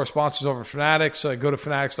 thanks to our sponsors over at Fanatics. Go to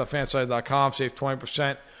fanatics.fanside.com. Save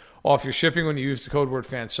 20% off your shipping when you use the code word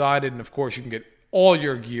FANSIDED. And, of course, you can get all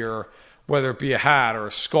your gear, whether it be a hat or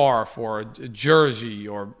a scarf or a jersey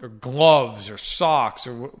or gloves or socks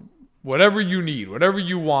or whatever you need, whatever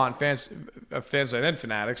you want, Fanside and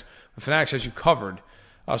Fanatics. Fanatics has you covered.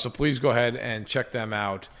 So please go ahead and check them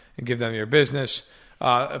out and give them your business.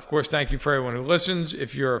 Of course, thank you for everyone who listens.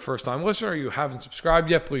 If you're a first-time listener or you haven't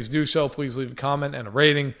subscribed yet, please do so. Please leave a comment and a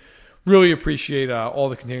rating. Really appreciate all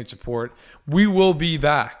the continued support. We will be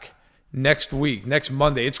back next week, next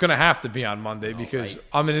Monday. It's going to have to be on Monday because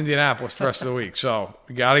I'm in Indianapolis the rest of the week. So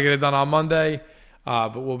we got to get it done on Monday,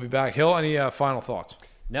 but we'll be back. Hill, any final thoughts?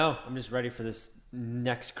 No, I'm just ready for this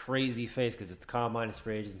next crazy phase because it's the Combine, it's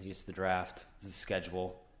free agency, it's the draft, it's the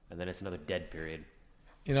schedule, and then it's another dead period.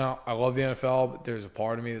 I love the NFL, but there's a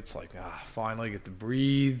part of me that's like, finally I get to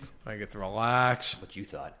breathe, I get to relax. What you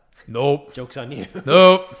thought. Nope. Joke's on you.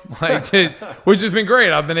 Nope. Which has been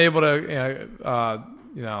great. I've been able to,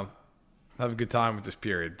 have a good time with this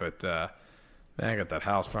period. But, man, I got that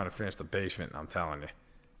house trying to finish the basement, and I'm telling you,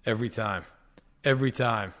 every time.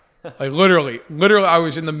 Like, literally, I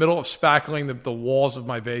was in the middle of spackling the walls of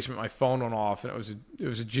my basement. My phone went off, and it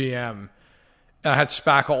was a GM. And I had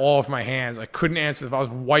spackle all over my hands. I couldn't answer if I was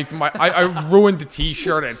wiping I ruined the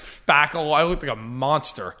T-shirt and spackle. I looked like a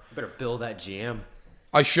monster. You better bill that GM.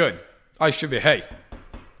 I should be. Hey,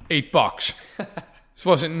 $8. This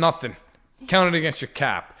wasn't nothing. Count it against your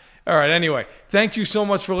cap. All right, anyway, thank you so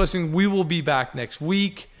much for listening. We will be back next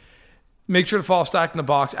week. Make sure to follow Stack in the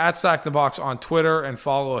Box, at Stack in the Box on Twitter, and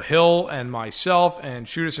follow Hill and myself, and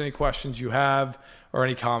shoot us any questions you have or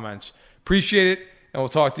any comments. Appreciate it, and we'll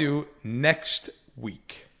talk to you next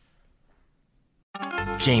week.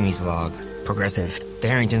 Jamie's log. Progressive. The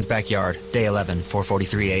Harrington's backyard. Day 11,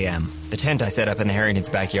 4:43 a.m. The tent I set up in the Harrington's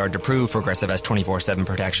backyard to prove Progressive has 24/7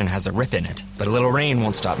 protection has a rip in it. But a little rain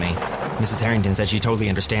won't stop me. Mrs. Harrington said she totally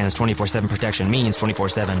understands 24/7 protection means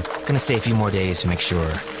 24/7. Gonna stay a few more days to make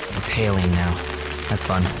sure. It's hailing now. That's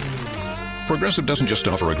fun. Progressive doesn't just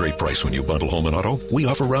offer a great price when you bundle home and auto. We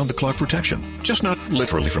offer round-the-clock protection. Just not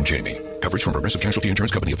literally from Jamie. Coverage from Progressive Casualty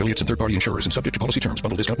Insurance Company, affiliates, and third-party insurers, and subject to policy terms.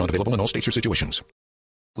 Bundle discount not available in all states or situations.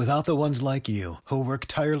 Without the ones like you, who work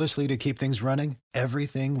tirelessly to keep things running,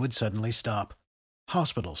 everything would suddenly stop.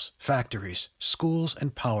 Hospitals, factories, schools,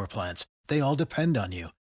 and power plants, they all depend on you.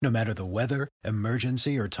 No matter the weather,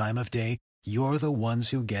 emergency, or time of day, you're the ones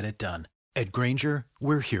who get it done. At Grainger,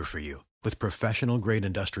 we're here for you with professional-grade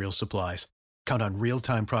industrial supplies. Count on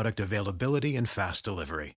real-time product availability and fast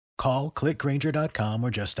delivery. Call, click Grainger.com,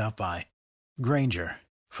 or just stop by. Grainger,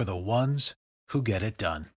 for the ones who get it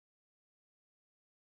done.